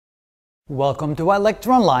Welcome to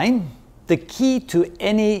ilectureonline. The key to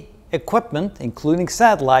any equipment, including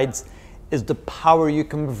satellites, is the power you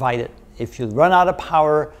can provide it. If you run out of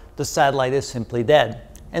power, the satellite is simply dead.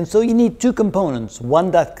 And so you need two components,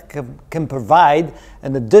 one that can provide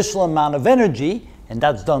an additional amount of energy, and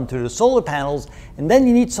that's done through the solar panels, and then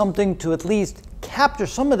you need something to at least capture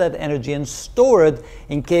some of that energy and store it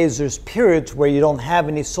in case there's periods where you don't have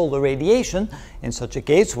any solar radiation, in such a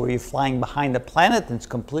case where you're flying behind a planet and it's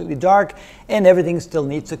completely dark and everything still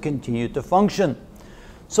needs to continue to function.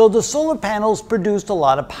 So the solar panels produced a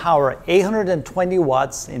lot of power. 820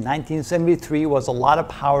 watts in 1973 was a lot of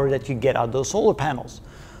power that you get out of those solar panels.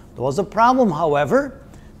 There was a problem, however.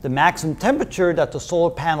 The maximum temperature that the solar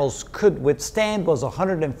panels could withstand was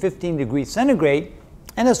 115 degrees centigrade.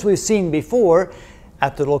 And as we've seen before,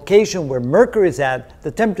 at the location where Mercury is at,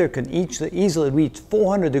 the temperature can easily reach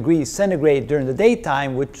 400 degrees centigrade during the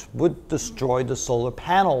daytime, which would destroy the solar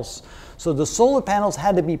panels. So the solar panels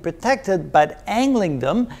had to be protected by angling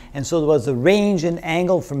them, and so there was a range in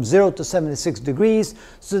angle from 0 to 76 degrees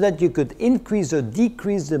so that you could increase or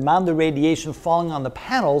decrease the amount of radiation falling on the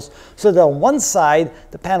panels, so that on one side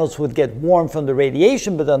the panels would get warm from the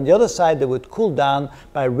radiation, but on the other side they would cool down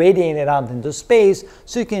by radiating it out into space,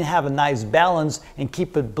 so you can have a nice balance and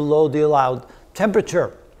keep it below the allowed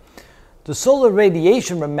temperature. The solar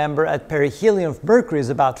radiation, remember, at perihelion of Mercury is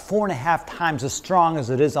about 4.5 times as strong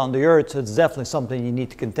as it is on the Earth, so it's definitely something you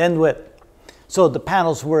need to contend with. So the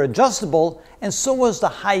panels were adjustable, and so was the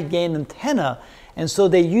high gain antenna, and so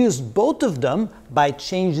they used both of them by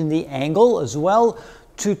changing the angle as well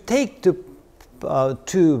to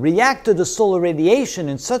react to the solar radiation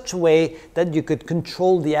in such a way that you could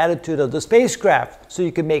control the attitude of the spacecraft. So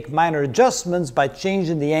you could make minor adjustments by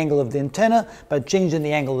changing the angle of the antenna, by changing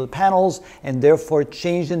the angle of the panels, and therefore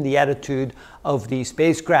changing the attitude of the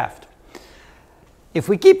spacecraft. If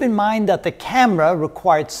we keep in mind that the camera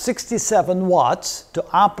required 67 watts to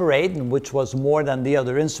operate, which was more than the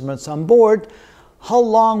other instruments on board, how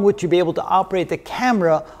long would you be able to operate the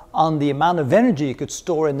camera on the amount of energy you could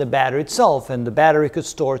store in the battery itself? And the battery could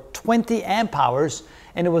store 20 amp hours,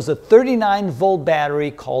 and it was a 39-volt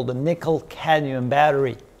battery called a nickel-cadmium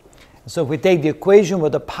battery. So if we take the equation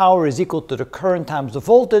where the power is equal to the current times the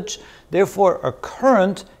voltage, therefore a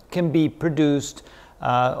current can be produced,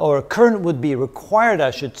 or a current would be required,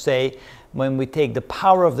 I should say, when we take the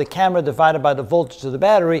power of the camera divided by the voltage of the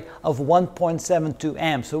battery of 1.72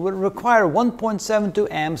 amps. So it would require 1.72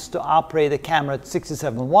 amps to operate the camera at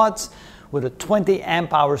 67 watts. With a 20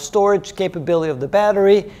 amp hour storage capability of the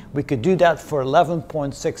battery, we could do that for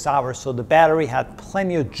 11.6 hours. So the battery had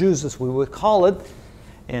plenty of juice, as we would call it,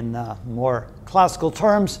 in more classical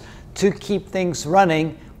terms, to keep things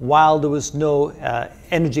running while there was no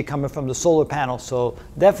energy coming from the solar panel. So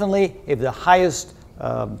definitely, if the highest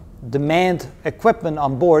demand equipment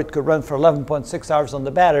on board could run for 11.6 hours on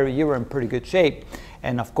the battery, you were in pretty good shape.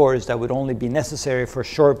 And of course, that would only be necessary for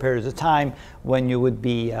short periods of time when you would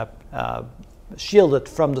be shielded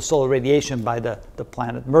from the solar radiation by the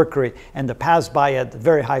planet Mercury. And to pass by at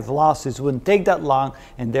very high velocities wouldn't take that long,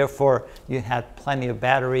 and therefore you had plenty of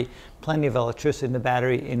battery, plenty of electricity in the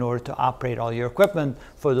battery in order to operate all your equipment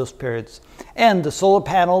for those periods. And the solar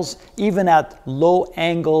panels, even at low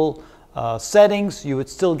angle settings, you would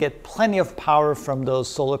still get plenty of power from those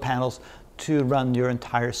solar panels to run your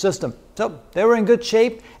entire system. So they were in good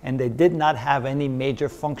shape, and they did not have any major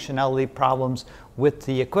functionality problems with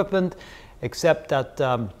the equipment, except that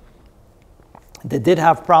they did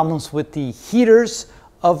have problems with the heaters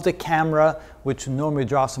of the camera, which normally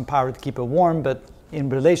draw some power to keep it warm, but in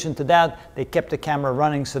relation to that, they kept the camera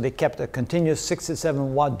running, so they kept a continuous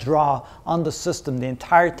 67 watt draw on the system the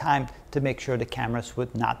entire time to make sure the cameras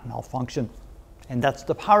would not malfunction. And that's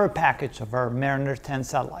the power package of our Mariner 10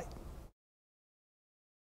 satellite.